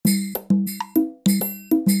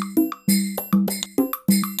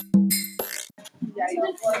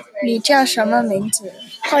你叫什么名字？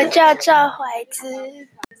我叫赵怀兹。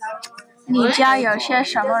你家有些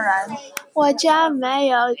什么人？我家没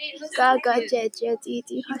有哥哥姐姐弟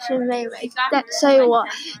弟或是妹妹，所以我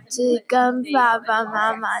只跟爸爸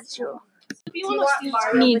妈妈住。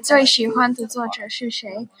你最喜欢的作者是谁？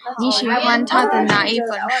你喜欢他的哪一本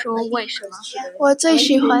书？为什么？我最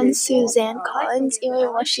喜欢 Suzanne Collins， 因为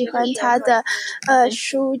我喜欢她的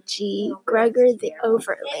书籍 Gregor the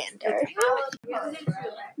Overlander。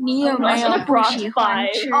你有没有不喜欢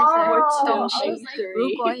吃的东西？如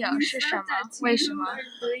果有是什么？为什么？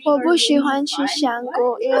我不喜欢吃香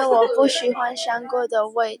菇，因为我不喜欢香菇的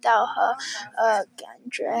味道和感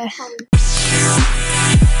觉。